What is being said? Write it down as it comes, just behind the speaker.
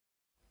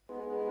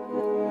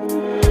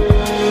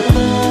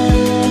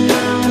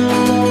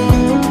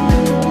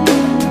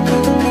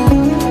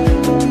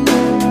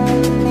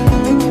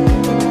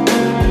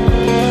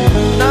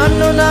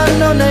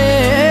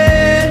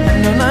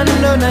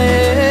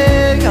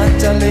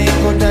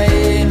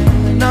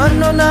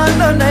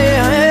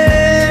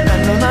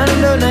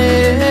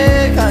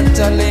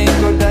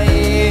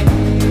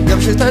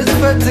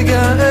Good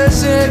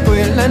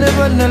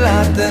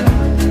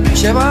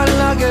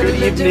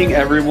evening,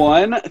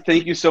 everyone.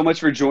 Thank you so much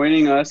for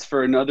joining us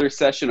for another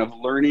session of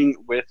Learning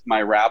with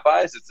My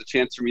Rabbis. It's a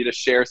chance for me to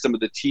share some of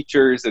the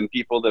teachers and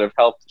people that have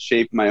helped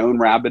shape my own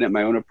rabbinate,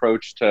 my own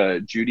approach to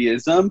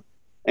Judaism.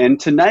 And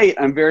tonight,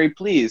 I'm very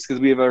pleased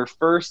because we have our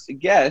first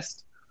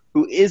guest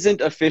who isn't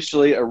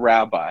officially a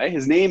rabbi.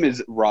 His name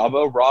is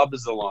Robbo, Robb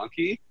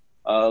Zelonky,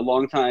 a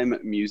longtime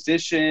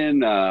musician,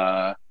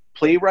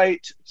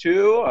 playwright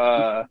too,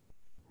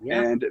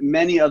 and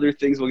many other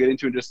things we'll get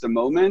into in just a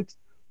moment.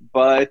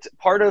 But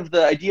part of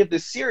the idea of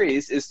this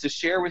series is to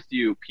share with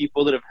you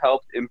people that have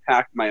helped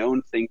impact my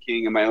own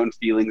thinking and my own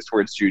feelings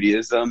towards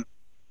Judaism.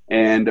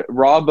 And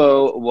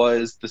Robbo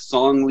was the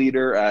song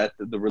leader at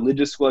the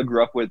religious school I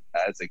grew up with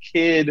as a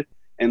kid,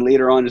 and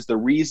later on is the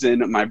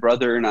reason my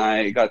brother and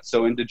I got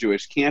so into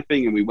Jewish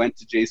camping, and we went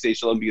to JCA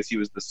Shalom because he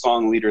was the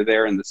song leader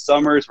there in the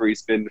summers, where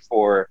he's been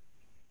for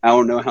I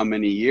don't know how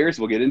many years.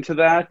 We'll get into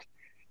that.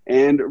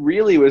 And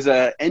really was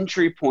an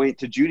entry point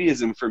to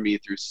Judaism for me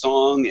through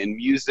song and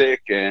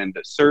music and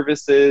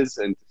services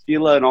and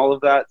tefillah and all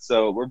of that.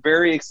 So we're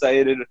very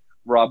excited,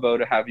 Robbo,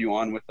 to have you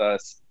on with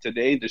us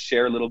today to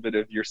share a little bit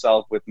of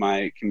yourself with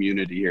my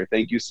community here.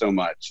 Thank you so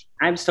much.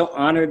 I'm so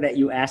honored that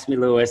you asked me,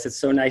 Louis. It's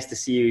so nice to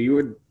see you. You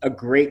were a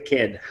great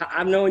kid.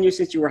 I've known you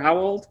since you were how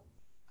old?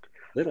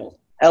 Little.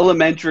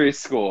 Elementary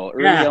school,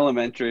 early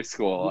elementary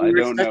school. I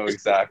don't know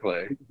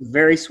exactly.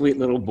 Very sweet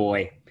little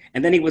boy.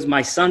 And then he was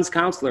my son's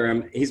counselor,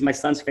 and he's my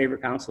son's favorite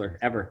counselor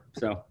ever.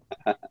 So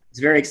it's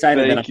very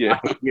excited that I'm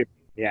talking to you.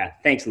 Yeah,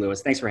 thanks,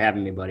 Louis. Thanks for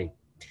having me, buddy.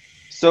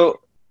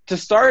 So to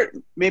start,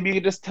 maybe you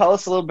could just tell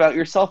us a little about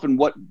yourself and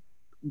what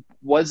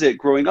was it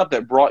growing up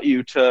that brought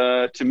you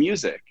to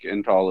music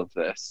and to all of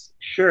this?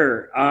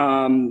 Sure.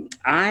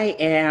 I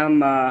am,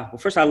 well,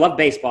 first, I love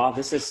baseball.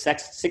 This is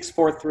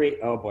 6-4-3.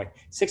 Oh, boy.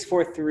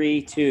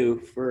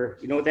 6-4-3-2 for,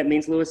 you know what that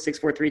means, Louis?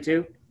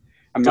 6-4-3-2?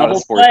 I'm not a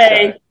sports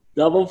guy.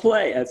 Double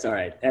play. That's all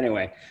right.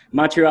 Anyway,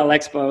 Montreal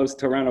Expos,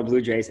 Toronto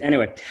Blue Jays.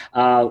 Anyway,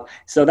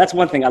 so that's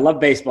one thing. I love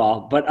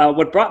baseball. But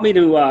what brought me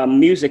to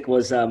music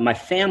was my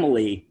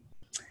family.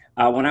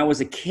 When I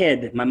was a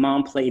kid, my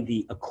mom played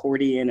the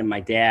accordion, and my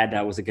dad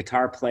was a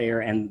guitar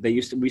player. And we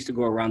used to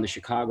go around the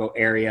Chicago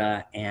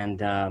area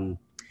and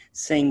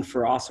sing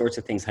for all sorts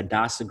of things,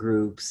 Hadassah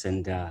groups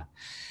and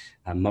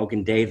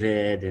Mogan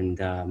David and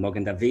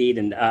Mogan David,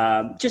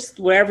 and just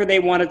wherever they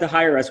wanted to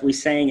hire us, we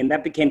sang, and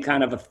that became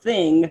kind of a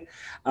thing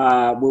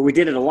where we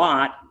did it a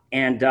lot.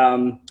 And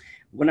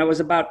when I was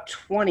about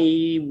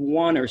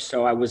 21 or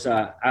so,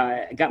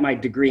 I got my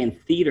degree in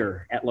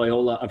theater at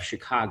Loyola of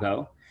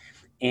Chicago,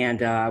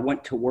 and I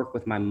went to work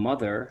with my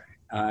mother.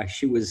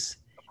 She was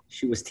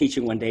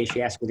teaching one day.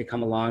 She asked me to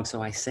come along,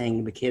 so I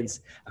sang the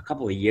kids a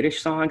couple of Yiddish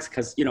songs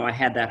because I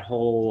had that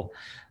whole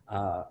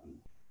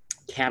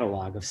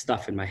catalog of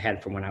stuff in my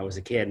head from when I was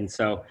a kid. And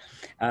so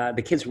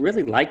the kids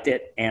really liked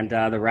it. And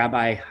the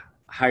rabbi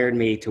hired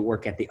me to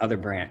work at the other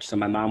branch. So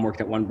my mom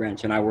worked at one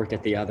branch and I worked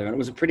at the other. And it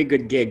was a pretty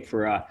good gig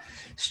for a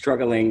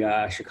struggling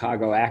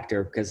Chicago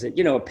actor because it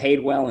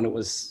paid well, and it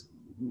was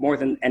more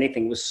than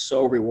anything was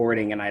so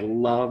rewarding. And I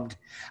loved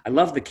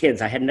the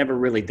kids. I had never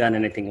really done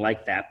anything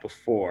like that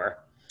before.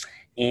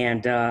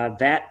 And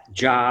that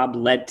job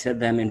led to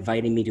them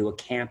inviting me to a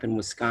camp in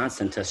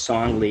Wisconsin to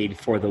song lead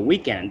for the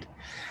weekend.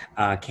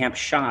 Camp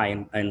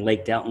Shy in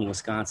Lake Delton,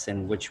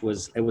 Wisconsin, it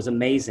was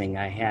amazing.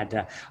 I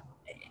had,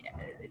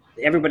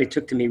 everybody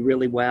took to me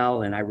really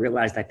well, and I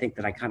realized, I think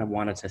that I kind of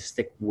wanted to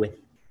stick with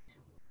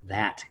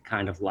that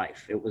kind of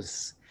life. It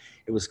was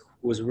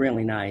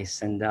really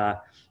nice. And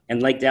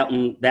Lake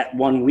Delton, that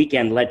one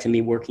weekend led to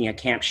me working at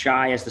Camp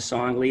Shy as the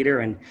song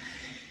leader. And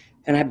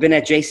I've been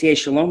at JCA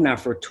Shalom now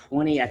for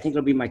I think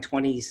it'll be my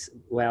 20s.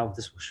 Well,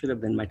 this should have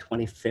been my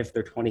 25th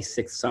or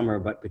 26th summer,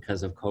 but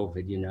because of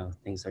COVID,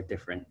 things are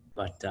different.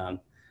 But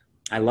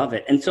I love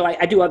it. And so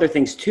I do other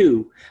things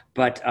too,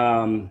 but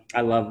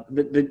I love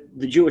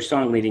the Jewish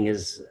song leading I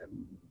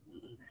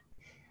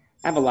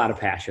have a lot of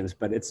passions,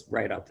 but it's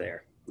right up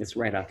there. It's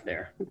right up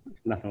there.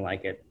 Nothing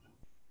like it.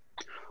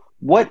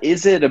 What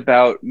is it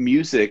about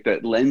music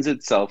that lends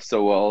itself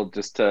so well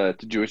just to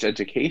Jewish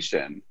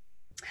education?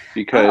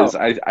 Because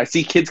I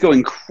see kids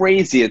going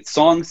crazy at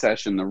song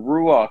session, the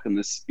ruach and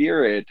the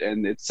spirit,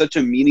 and it's such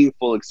a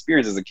meaningful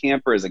experience as a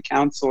camper, as a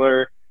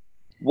counselor.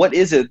 What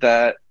is it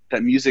that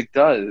music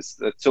does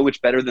that's so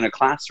much better than a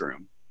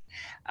classroom?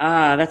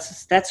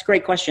 That's a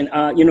great question.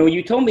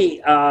 You told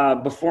me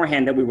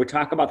beforehand that we would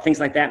talk about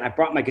things like that, and I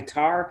brought my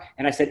guitar,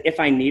 and I said,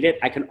 if I need it,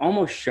 I can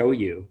almost show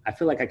you. I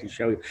feel like I can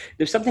show you.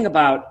 There's something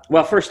about,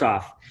 well, first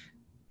off,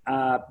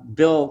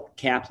 Bill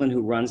Kaplan,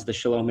 who runs the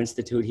Shalom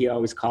Institute, he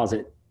always calls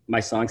it, my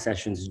song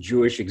sessions,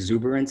 Jewish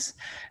exuberance.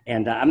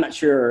 And I'm not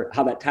sure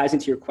how that ties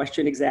into your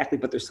question exactly,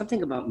 but there's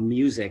something about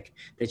music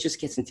that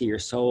just gets into your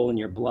soul and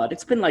your blood.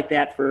 It's been like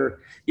that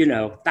for,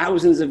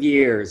 thousands of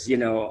years,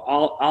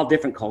 all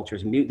different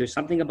cultures. There's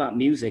something about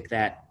music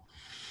that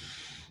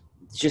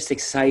just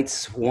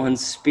excites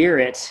one's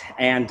spirit.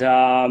 And,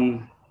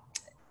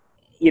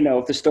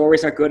 if the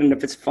stories are good and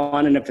if it's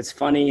fun and if it's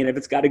funny and if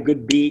it's got a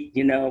good beat,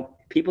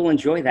 people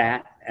enjoy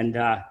that, and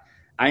I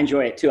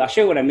enjoy it too. I'll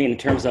show you what I mean in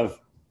terms of.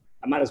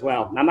 I might as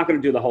well. I'm not going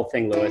to do the whole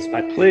thing, Louis,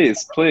 but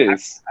please.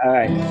 All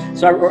right.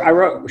 So I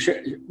wrote.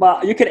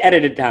 Well, you could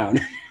edit it down.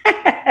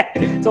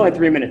 It's only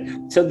 3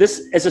 minutes. So this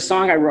is a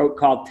song I wrote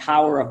called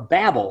 "Tower of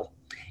Babel,"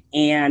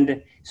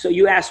 and so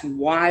you asked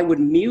why would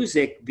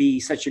music be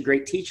such a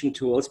great teaching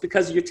tool? It's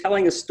because you're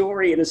telling a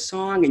story in a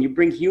song, and you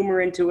bring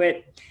humor into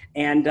it,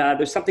 and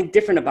there's something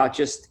different about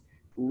just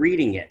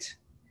reading it.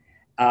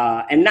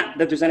 And not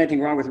that there's anything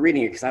wrong with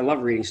reading it, because I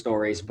love reading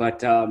stories,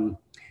 but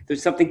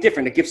there's something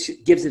different.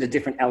 It gives it a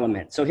different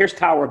element. So here's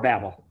Tower of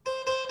Babel.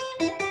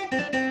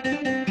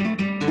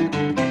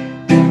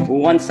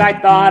 Once I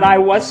thought I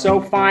was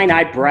so fine,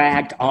 I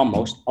bragged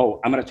almost.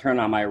 Oh, I'm going to turn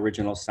on my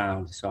original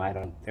sound so I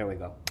don't. There we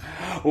go.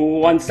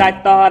 Once I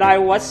thought I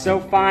was so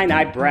fine,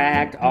 I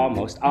bragged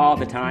almost all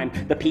the time.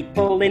 The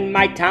people in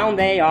my town,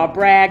 they all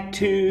bragged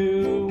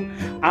too.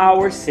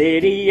 Our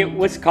city, it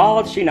was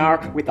called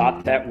Shinar. We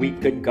thought that we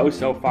could go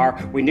so far.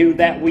 We knew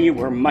that we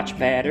were much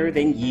better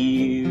than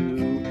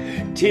you.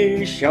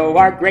 To show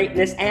our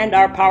greatness and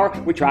our power,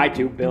 we tried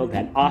to build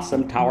an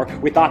awesome tower.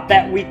 We thought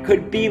that we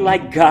could be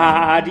like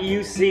God,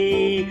 you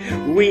see.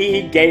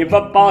 We gave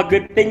up all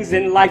good things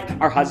in life,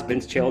 our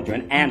husbands,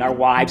 children, and our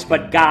wives,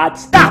 but God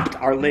stopped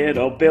our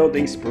little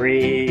building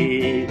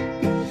spree.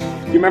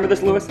 You remember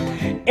this, Louis?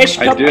 Ich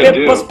I do.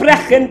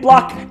 Brechen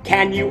block.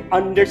 Can you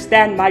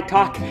understand my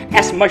talk?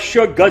 Es ma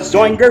sugar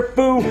zoinger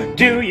foo.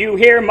 Do you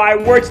hear my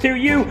words to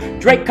you?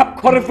 Drake cup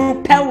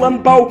korvu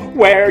pelambo.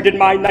 Where did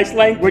my nice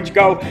language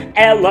go?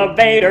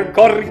 Elevator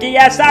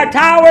gorgias. Our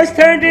towers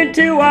turned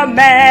into a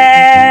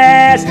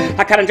mess.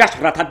 Hakaran Josh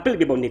ratat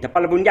bilby bonita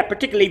palabunya,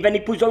 particularly veni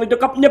puzoli do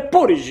kap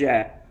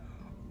neporje.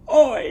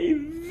 Oy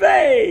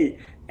vey.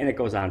 And it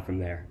goes on from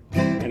there.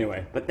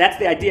 Anyway, but that's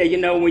the idea. You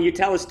know, when you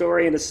tell a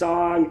story in a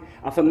song,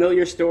 a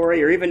familiar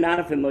story, or even not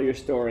a familiar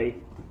story,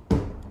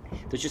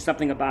 there's just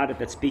something about it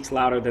that speaks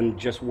louder than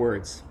just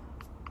words.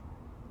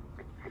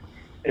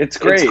 It's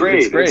great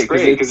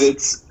because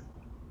it's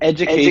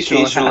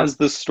educational. It has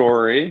the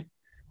story,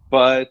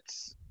 but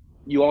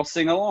you all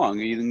sing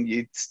along.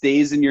 It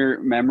stays in your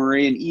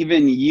memory, and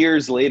even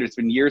years later, it's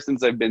been years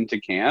since I've been to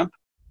camp,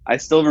 I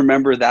still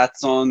remember that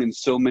song and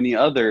so many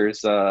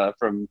others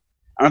from,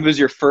 I don't know if it was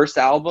your first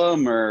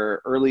album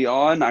or early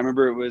on. I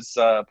remember it was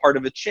Part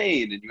of a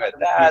Chain, and you had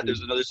that.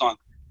 There's another song,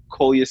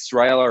 Kol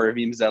Yisrael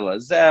Aravim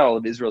Zelazel, All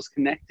of Israel's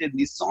Connected.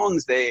 These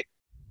songs,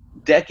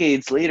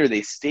 decades later,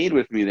 they stayed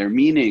with me, their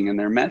meaning and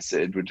their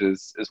message, which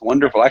is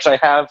wonderful. Actually,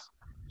 I have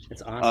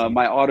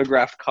my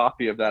autographed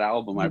copy of that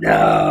album.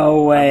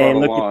 No way,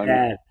 look at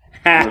that.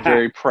 I'm a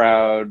very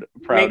proud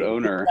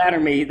owner. Flatter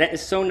me. That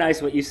is so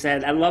nice what you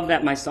said. I love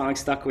that my song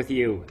stuck with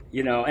you,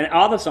 you know, and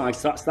all the songs,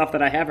 stuff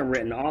that I haven't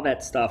written, all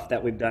that stuff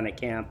that we've done at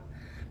camp.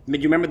 Do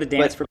you remember the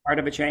dance for Part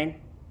of a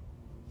Chain?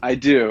 I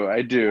do.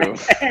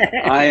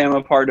 I am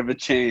a part of a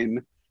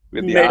chain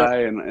with the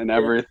eye and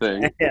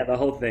everything. Yeah, the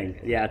whole thing.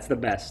 Yeah, it's the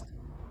best.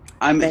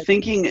 I'm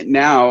thinking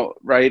now,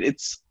 right,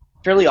 it's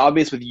fairly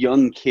obvious with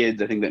young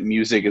kids, I think that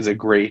music is a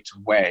great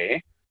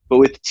way. But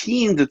with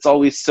teens, it's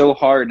always so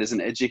hard as an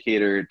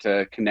educator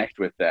to connect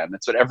with them.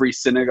 That's what every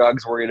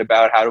synagogue's worried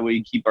about. How do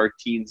we keep our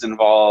teens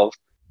involved?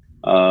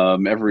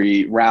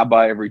 Every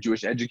rabbi, every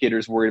Jewish educator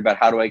is worried about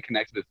how do I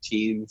connect with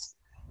teens?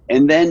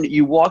 And then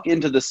you walk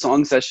into the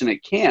song session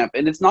at camp,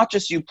 and it's not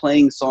just you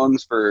playing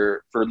songs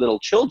for little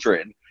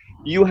children.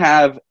 You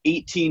have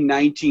 18,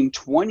 19,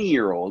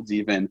 20-year-olds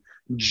even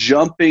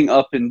jumping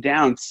up and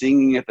down,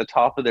 singing at the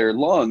top of their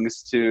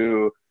lungs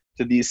to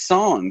these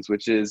songs,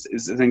 which is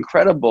an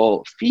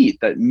incredible feat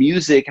that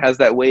music has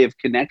that way of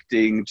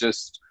connecting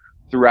just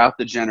throughout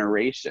the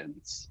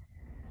generations.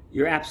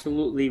 You're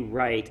absolutely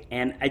right.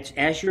 And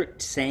as you're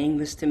saying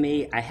this to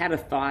me, I had a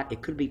thought.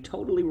 It could be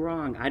totally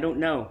wrong. I don't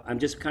know. I'm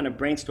just kind of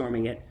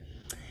brainstorming it.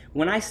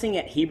 When I sing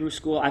at Hebrew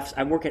school,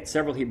 I work at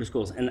several Hebrew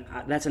schools, and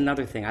that's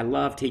another thing. I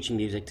love teaching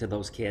music to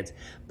those kids.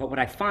 But what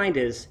I find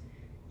is,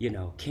 you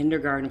know,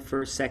 kindergarten,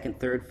 first, second,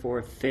 third,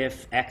 fourth,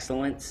 fifth,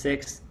 excellent,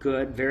 sixth,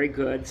 good, very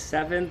good,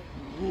 seventh,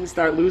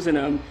 start losing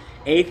them,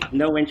 eighth,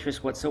 no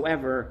interest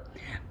whatsoever,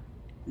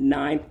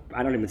 ninth,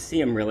 I don't even see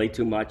them really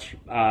too much.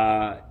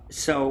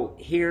 So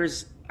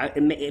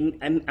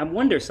I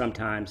wonder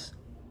sometimes,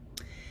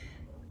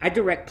 I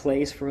direct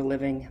plays for a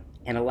living,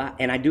 and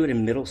I do it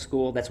in middle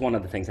school. That's one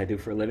of the things I do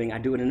for a living. I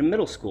do it in a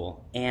middle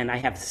school, and I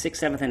have 6th,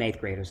 7th, and 8th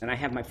graders, and I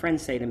have my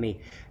friends say to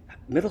me,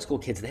 middle school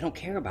kids, they don't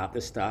care about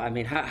this stuff. I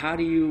mean, how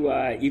do you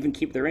even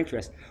keep their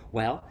interest?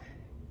 Well,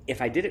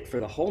 if I did it for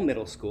the whole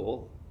middle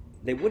school,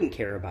 they wouldn't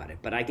care about it.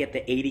 But I get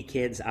the 80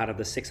 kids out of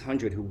the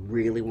 600 who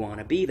really want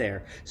to be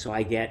there. So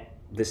I get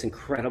this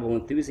incredible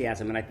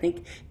enthusiasm. And I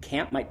think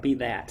camp might be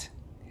that.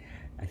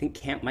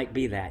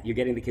 You're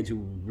getting the kids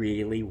who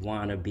really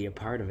want to be a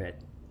part of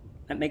it.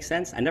 That makes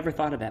sense? I never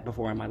thought of that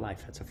before in my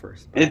life. That's a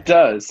first. It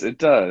does.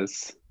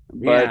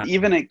 But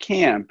even at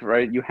camp,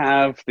 right, you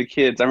have the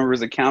kids. I remember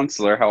as a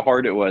counselor how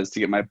hard it was to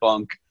get my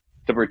bunk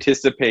to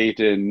participate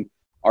in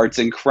arts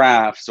and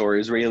crafts or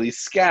Israeli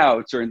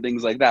scouts or in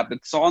things like that.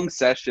 But song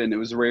session, it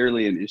was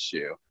rarely an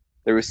issue.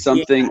 There was Yeah,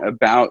 something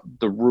about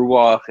the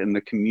ruach and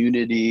the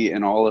community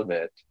and all of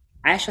it.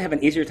 I actually have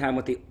an easier time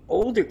with the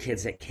older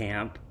kids at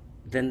camp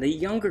than the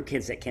younger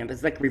kids at camp.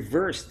 It's like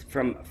reversed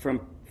from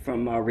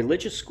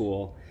religious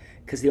school,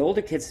 because the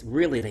older kids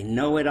really they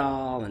know it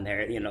all and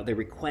they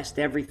request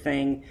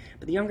everything,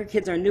 but the younger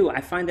kids are new.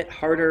 I find it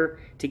harder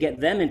to get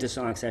them into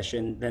song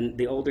session than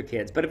the older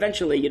kids, but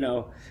eventually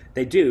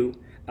they do.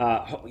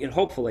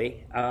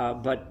 Hopefully,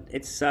 but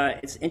it's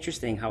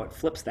interesting how it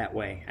flips that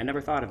way. I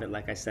never thought of it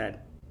like I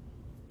said.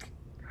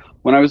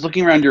 When I was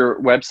looking around your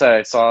website,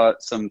 I saw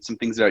some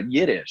things about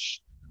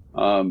Yiddish.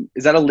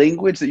 Is that a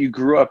language that you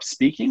grew up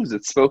speaking? Was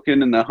it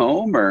spoken in the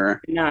home,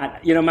 or?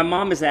 Not, my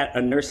mom is at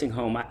a nursing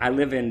home. I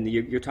live in,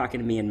 you're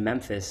talking to me in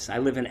Memphis. I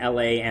live in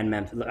LA and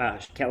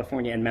Memphis,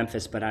 California and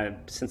Memphis, but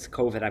since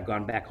COVID, I've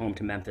gone back home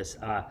to Memphis.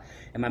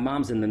 And my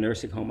mom's in the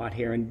nursing home out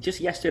here. And just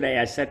yesterday,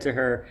 I said to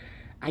her,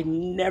 I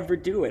never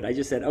do it. I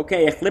just said,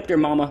 okay, I flipped her,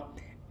 mama.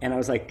 And I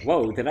was like,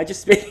 whoa, did I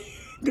just speak?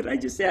 Did I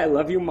just say I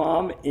love you,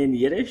 mom, in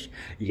Yiddish?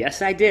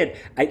 Yes, I did.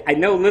 I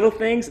know little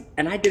things,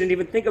 and I didn't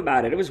even think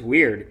about it. It was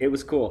weird. It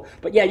was cool.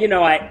 But yeah,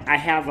 I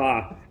have,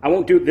 I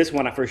won't do this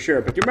one for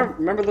sure, but do you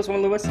remember this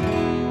one, Louis?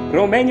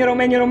 Romania,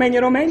 Romania,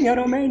 Romania, Romania,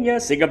 Romania,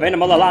 siga bene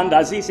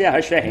malalanda, zisia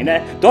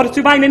hashene, dort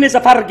zu weinen is a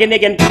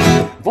fargenigen,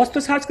 was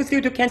das Haus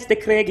du kennst de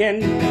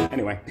kriegen.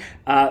 Anyway,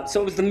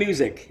 so it was the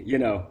music,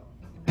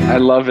 I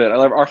love it.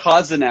 Our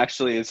Chazan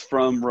actually is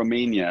from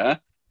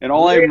Romania. And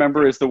all I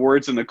remember is the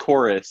words in the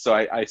chorus, so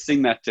I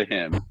sing that to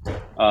him.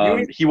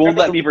 He won't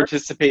let me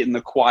participate in the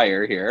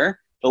choir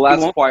here. The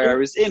last choir I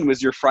was in was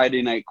your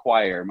Friday night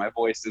choir. My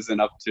voice isn't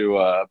up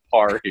to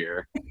par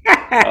here,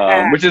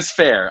 which is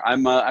fair.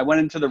 I went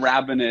into the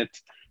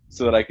rabbinate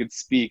so that I could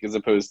speak as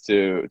opposed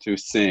to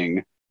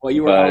sing. Well,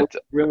 you were a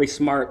really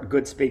smart,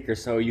 good speaker,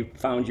 so you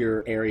found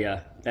your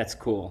area. That's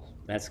cool.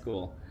 That's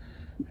cool.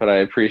 But I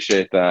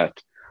appreciate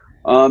that.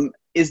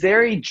 Is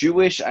there a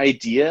Jewish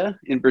idea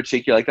in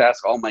particular, like to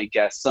ask all my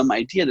guests, some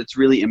idea that's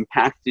really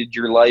impacted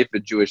your life, a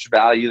Jewish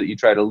value that you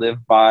try to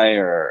live by,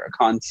 or a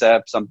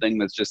concept, something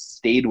that's just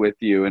stayed with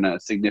you in a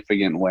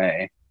significant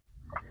way?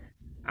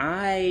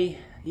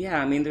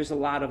 There's a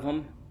lot of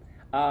them.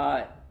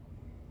 I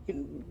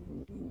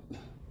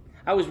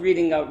was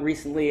reading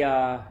recently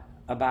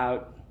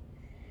about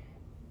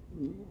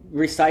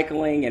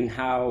recycling and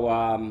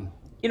how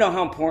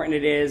how important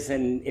it is,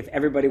 and if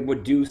everybody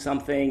would do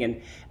something,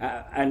 and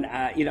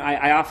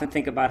I often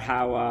think about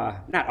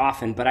how not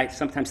often, but I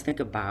sometimes think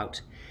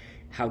about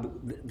how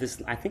this.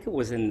 I think it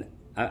was in.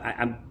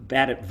 I'm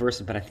bad at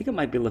verses, but I think it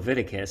might be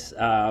Leviticus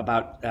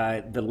about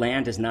the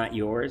land is not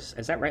yours.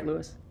 Is that right,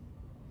 Louis?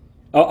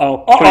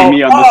 Putting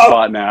me on the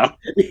spot now.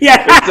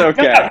 Yeah, it's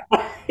okay.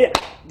 Yeah.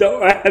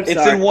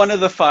 It's in one of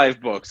the 5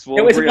 books.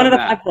 It was one of the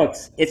 5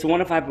 books. It's one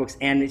of 5 books,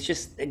 and it's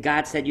just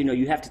God said,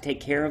 you have to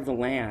take care of the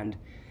land.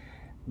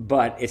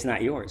 But it's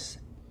not yours.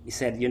 He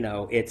said,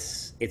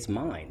 it's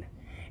mine.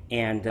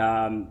 And,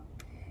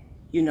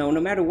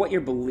 no matter what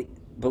your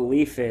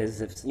belief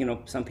is, if,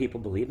 some people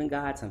believe in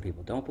God, some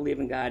people don't believe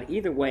in God.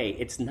 Either way,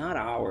 it's not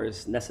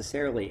ours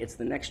necessarily. It's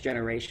the next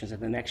generations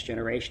and the next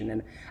generation.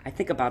 And I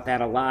think about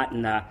that a lot.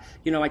 And,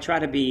 I try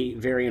to be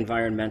very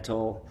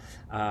environmental,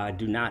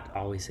 do not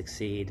always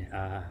succeed.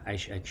 I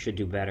should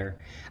do better.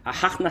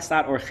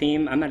 Hachnasat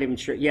orchim, I'm not even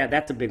sure. Yeah,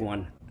 that's a big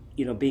one.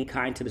 Being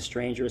kind to the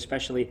stranger,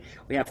 especially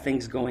we have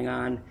things going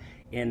on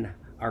in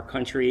our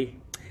country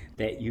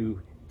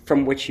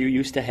from which you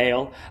used to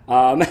hail.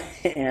 And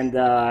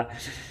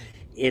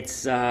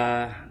it's,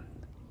 I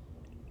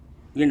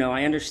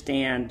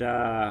understand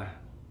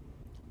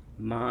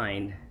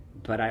mine,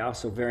 but I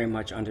also very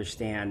much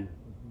understand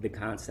the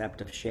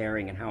concept of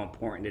sharing and how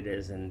important it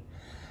is, and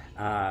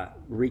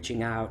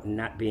reaching out and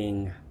not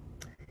being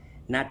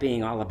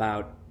all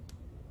about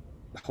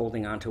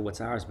holding on to what's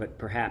ours, but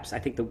perhaps I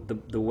think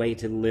the way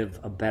to live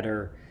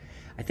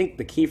I think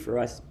the key for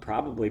us,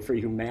 probably for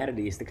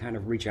humanity, is to kind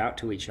of reach out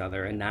to each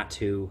other and not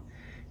to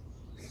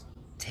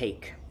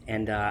take.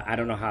 And I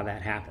don't know how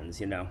that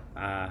happens,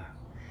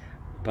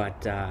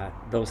 but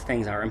those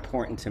things are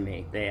important to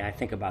me. I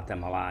think about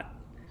them a lot.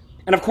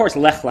 And of course,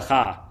 Lech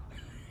Lecha.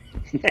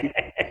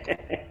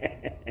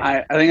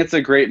 I think it's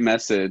a great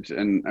message,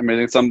 and I mean,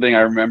 it's something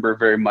I remember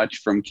very much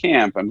from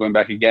camp. I'm going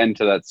back again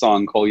to that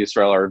song Kol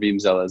Yisrael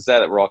Arvim Zel Hazeh,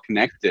 that we're all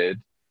connected,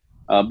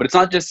 but it's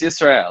not just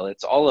Israel,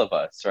 it's all of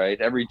us,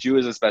 right? Every Jew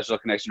is a special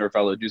connection to our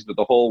fellow Jews, but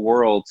the whole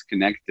world's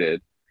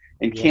connected,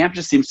 and camp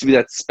just seems to be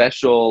that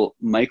special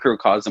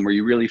microcosm where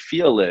you really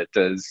feel it,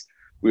 as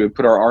we would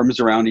put our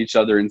arms around each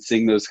other and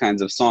sing those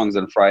kinds of songs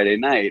on Friday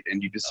night,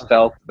 and you just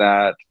felt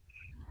that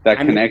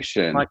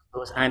connection.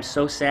 I'm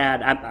so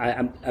sad.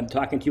 I'm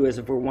talking to you as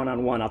if we're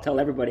one-on-one. I'll tell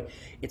everybody,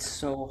 it's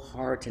so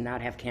hard to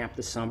not have camp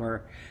this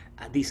summer.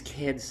 These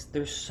kids,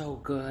 they're so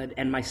good.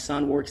 And my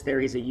son works there.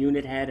 He's a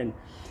unit head,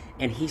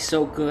 and he's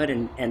so good.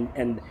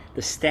 And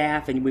the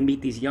staff, and we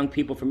meet these young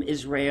people from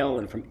Israel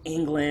and from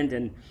England,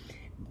 and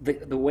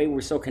the way we're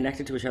so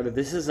connected to each other.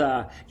 This is,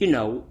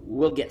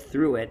 we'll get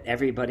through it.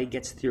 Everybody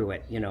gets through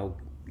it.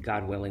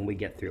 God willing, we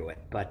get through it.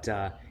 But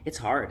it's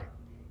hard.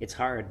 It's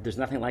hard. There's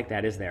nothing like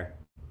that, is there?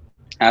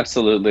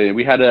 Absolutely.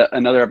 We had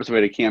another episode,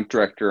 we had a camp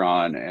director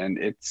on, and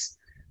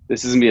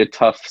this is gonna be a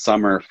tough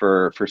summer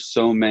for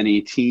so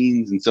many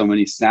teens and so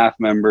many staff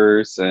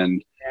members,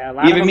 and Yeah, a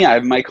lot of even them. me. I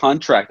have my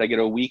contract. I get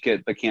a week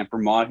at the Camp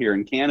Vermont here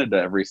in Canada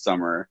every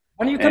summer,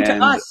 Why don't you come to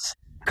and us?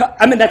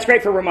 I mean, that's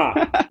great for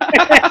Ramah.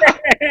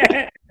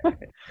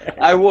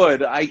 I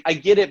would. I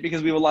get it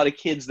because we have a lot of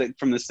kids that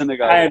from the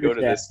synagogue I that go to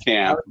understand. this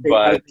camp, I was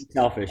but being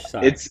selfish.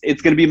 Sorry. it's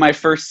going to be my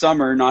first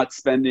summer not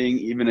spending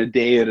even a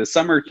day at a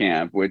summer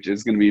camp, which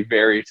is going to be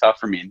very tough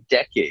for me in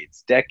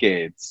decades.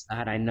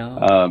 God, I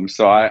know.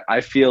 So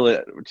I feel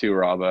it too,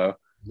 Robbo.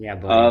 Yeah,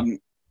 buddy.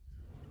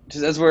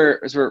 Just as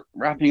we're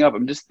wrapping up,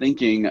 I'm just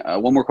thinking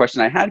one more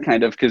question I had,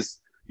 kind of, because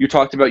you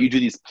talked about you do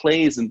these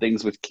plays and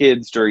things with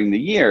kids during the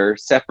year,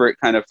 separate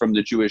kind of from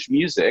the Jewish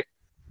music.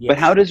 Yes. But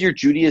how does your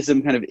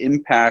Judaism kind of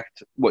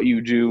impact what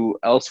you do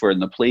elsewhere in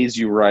the plays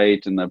you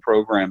write and the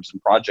programs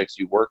and projects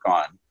you work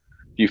on?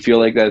 Do you feel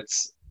like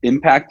that's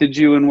impacted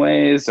you in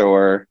ways,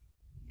 or?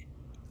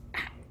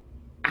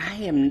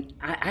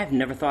 I've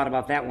never thought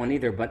about that one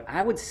either, but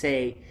I would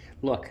say,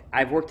 look,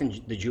 I've worked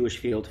in the Jewish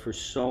field for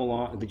so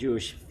long, the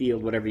Jewish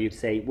field, whatever you'd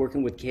say,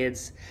 working with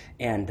kids,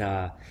 and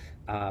I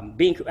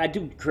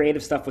do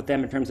creative stuff with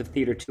them in terms of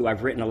theater too.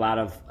 I've written a lot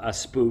of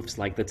spoofs,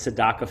 like the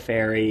Tzedakah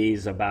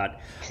Fairies, about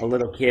a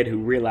little kid who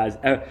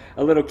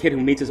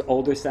meets his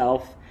older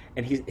self,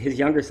 and his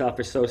younger self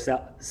is so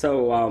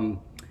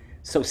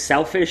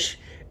selfish,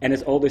 and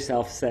his older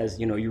self says,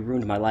 you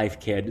ruined my life,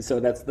 kid.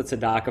 So that's the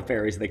Tzedakah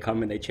Fairies. They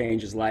come and they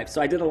change his life.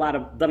 So I done a lot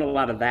of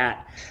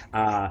that.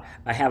 I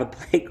have a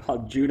play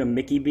called Judah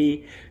Mickey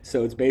Bee.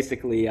 So it's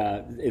basically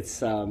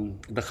the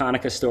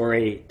Hanukkah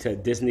story to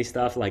Disney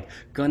stuff, like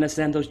gonna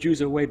send those Jews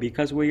away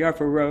because we are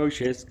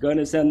ferocious.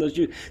 Gonna send those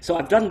Jews. So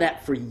I've done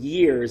that for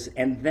years,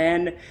 and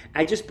then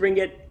I just bring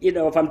it.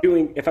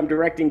 If I'm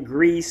directing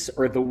Grease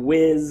or The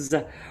Wiz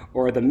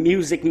or The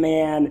Music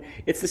Man,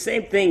 it's the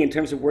same thing in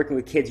terms of working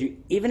with kids.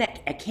 Even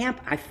at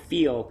camp, I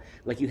feel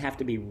like you have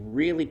to be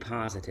really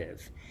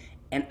positive.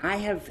 And I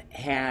have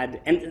had,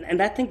 and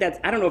I think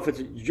I don't know if it's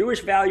a Jewish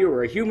value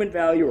or a human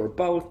value or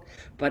both,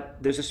 but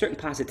there's a certain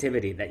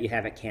positivity that you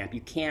have at camp.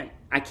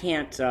 I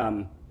can't,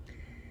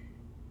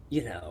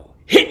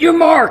 hit your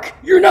mark,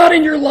 you're not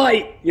in your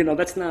light.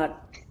 That's not.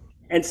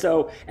 And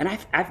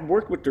I've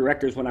worked with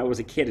directors when I was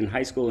a kid in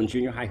high school and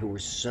junior high who were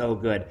so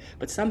good,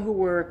 but some who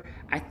were,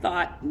 I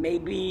thought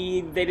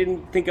maybe they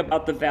didn't think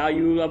about the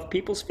value of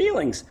people's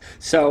feelings.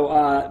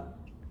 So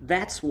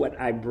that's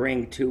what I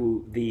bring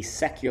to the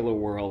secular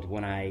world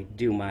when I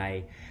do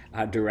my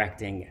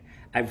directing.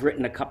 I've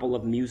written a couple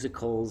of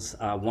musicals.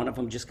 One of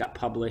them just got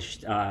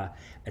published.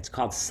 It's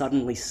called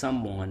Suddenly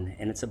Someone,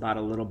 and it's about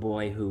a little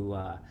boy who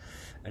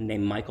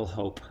named Michael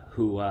Hope,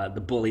 who the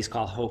bullies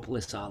call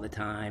hopeless all the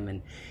time,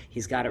 and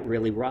he's got it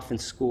really rough in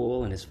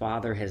school, and his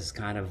father has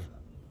the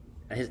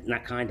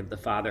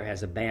father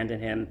has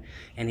abandoned him,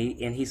 and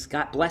he's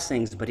got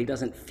blessings, but he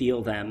doesn't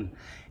feel them,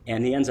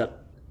 and he ends up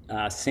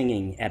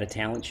singing at a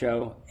talent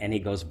show, and he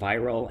goes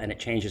viral, and it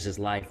changes his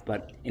life,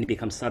 and he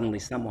becomes suddenly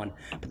someone.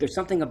 But there's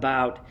something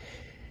about,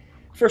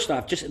 first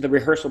off, just the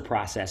rehearsal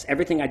process.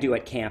 Everything I do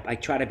at camp, I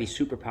try to be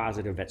super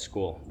positive at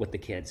school with the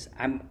kids.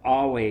 I'm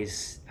not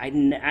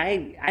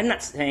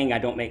saying I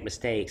don't make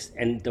mistakes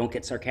and don't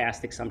get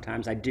sarcastic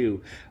sometimes. I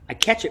do. I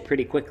catch it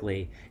pretty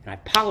quickly, and I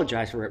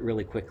apologize for it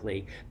really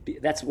quickly.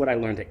 That's what I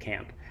learned at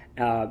camp.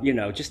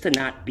 Just to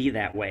not be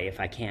that way if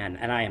I can.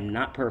 And I am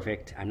not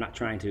perfect. I'm not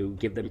trying to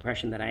give the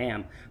impression that I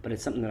am, but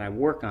it's something that I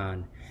work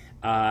on.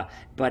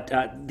 But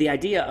the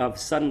idea of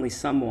suddenly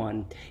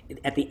someone,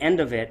 at the end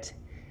of it,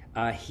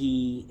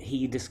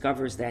 he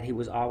discovers that he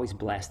was always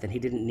blessed and he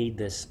didn't need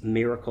this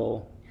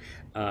miracle,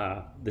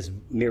 this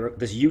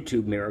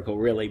YouTube miracle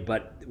really,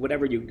 but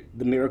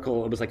the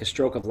miracle, it was like a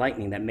stroke of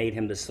lightning that made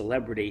him the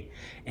celebrity,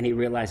 and he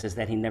realizes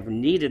that he never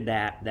needed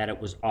that it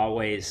was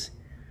always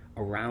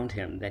around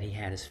him, that he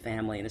had his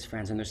family and his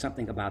friends. And there's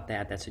something about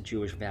that's a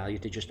Jewish value,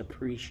 to just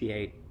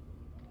appreciate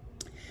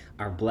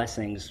our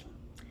blessings,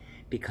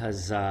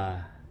 because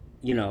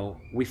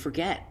we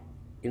forget.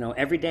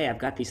 Every day I've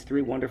got these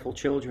three wonderful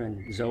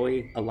children,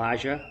 Zoe,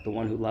 Elijah, the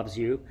one who loves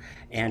you,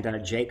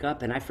 and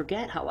Jacob, and I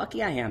forget how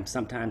lucky I am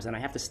sometimes, and I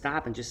have to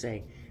stop and just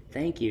say,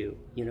 thank you.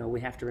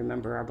 We have to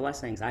remember our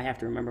blessings. I have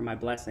to remember my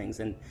blessings.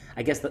 And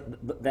I guess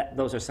that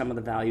those are some of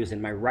the values in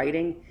my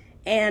writing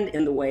and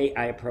in the way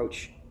I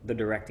approach the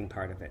directing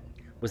part of it.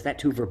 Was that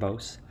too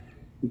verbose?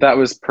 That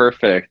was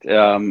perfect.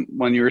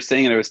 When you were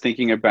saying it, I was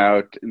thinking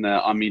about in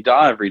the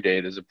Amidah every day,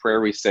 there's a prayer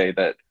we say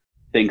that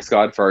thanks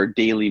God for our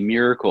daily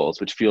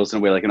miracles, which feels in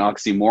a way like an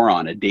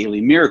oxymoron. A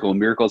daily miracle. A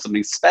miracle is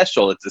something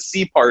special. It's a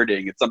sea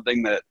parting. It's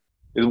something that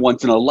is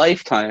once in a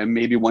lifetime,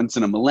 maybe once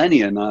in a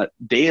millennia, not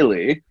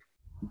daily.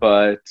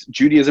 But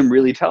Judaism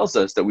really tells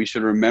us that we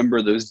should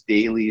remember those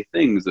daily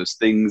things, those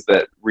things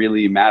that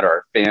really matter,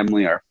 our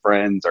family, our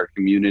friends, our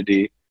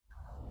community.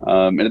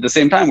 And at the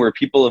same time, we're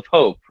people of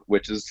hope,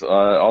 which is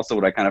also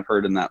what I kind of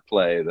heard in that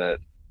play, that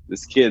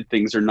this kid,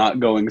 things are not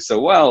going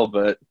so well,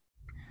 but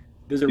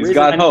he's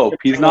got hope.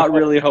 He's not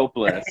really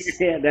hopeless.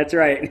 Yeah, that's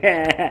right.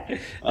 That's right.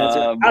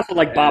 I also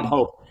like Bob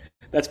Hope.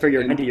 That's for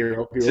your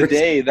 90-year-old viewers.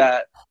 Today,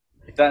 that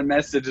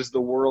message is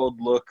the world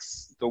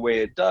looks the way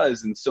it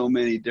does in so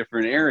many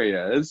different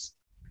areas.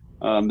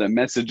 That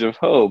message of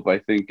hope, I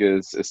think,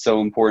 is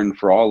so important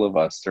for all of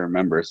us to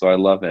remember. So I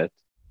love it.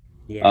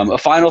 Yeah. A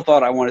final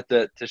thought I wanted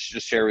to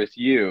just share with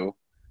you.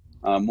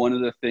 One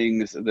of the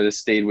things that has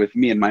stayed with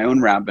me in my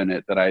own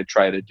rabbinate that I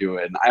try to do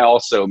it, and I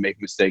also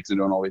make mistakes and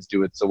don't always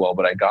do it so well,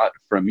 but I got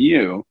from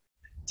you.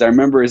 So I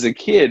remember as a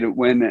kid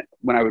when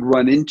I would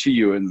run into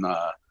you in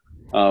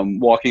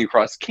walking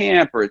across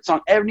camp or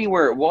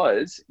anywhere it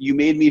was, you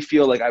made me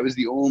feel like I was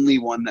the only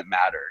one that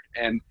mattered.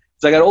 And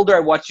as I got older, I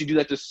watched you do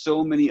that to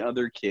so many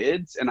other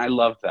kids, and I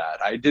love that.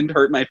 I didn't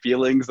hurt my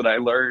feelings, that I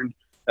learned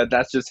that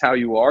that's just how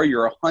you are.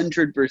 You're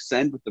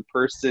 100% with the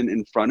person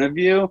in front of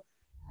you.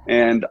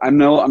 And I'm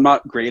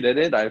not great at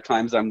it. I have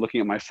times I'm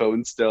looking at my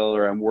phone still,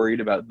 or I'm worried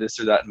about this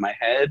or that in my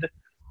head.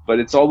 But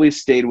it's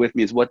always stayed with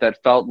me is what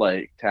that felt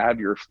like, to have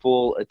your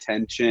full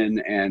attention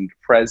and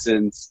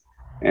presence.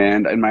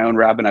 And in my own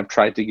rabbin, I've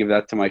tried to give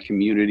that to my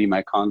community,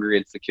 my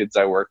congregates, the kids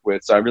I work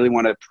with. So I really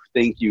want to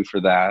thank you for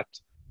that.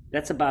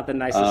 That's about the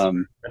nicest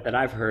that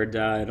I've heard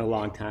in a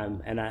long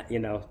time. And,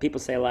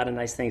 people say a lot of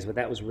nice things, but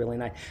that was really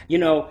nice.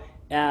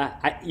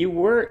 You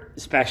were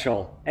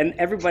special, and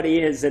everybody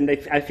is, and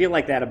I feel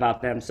like that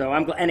about them. So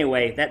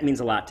anyway, that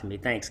means a lot to me.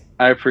 Thanks.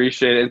 I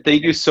appreciate it. And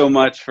thank you so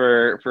much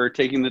for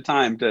taking the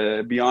time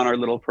to be on our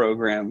little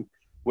program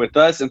with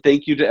us. And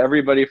thank you to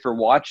everybody for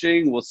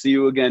watching. We'll see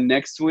you again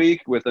next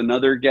week with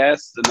another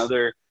guest,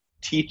 another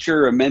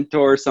teacher, a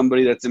mentor,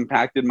 somebody that's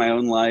impacted my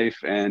own life.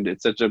 And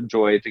it's such a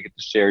joy to get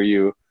to share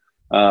you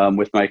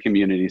with my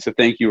community. So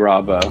thank you,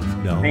 Robbo.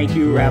 Thank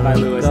you, Rabbi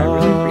Lewis. I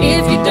really appreciate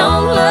it. If you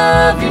don't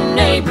love your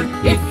neighbor,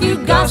 if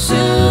you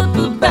gossip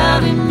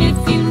about him,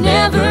 if you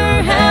never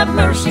have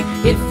mercy,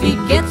 if he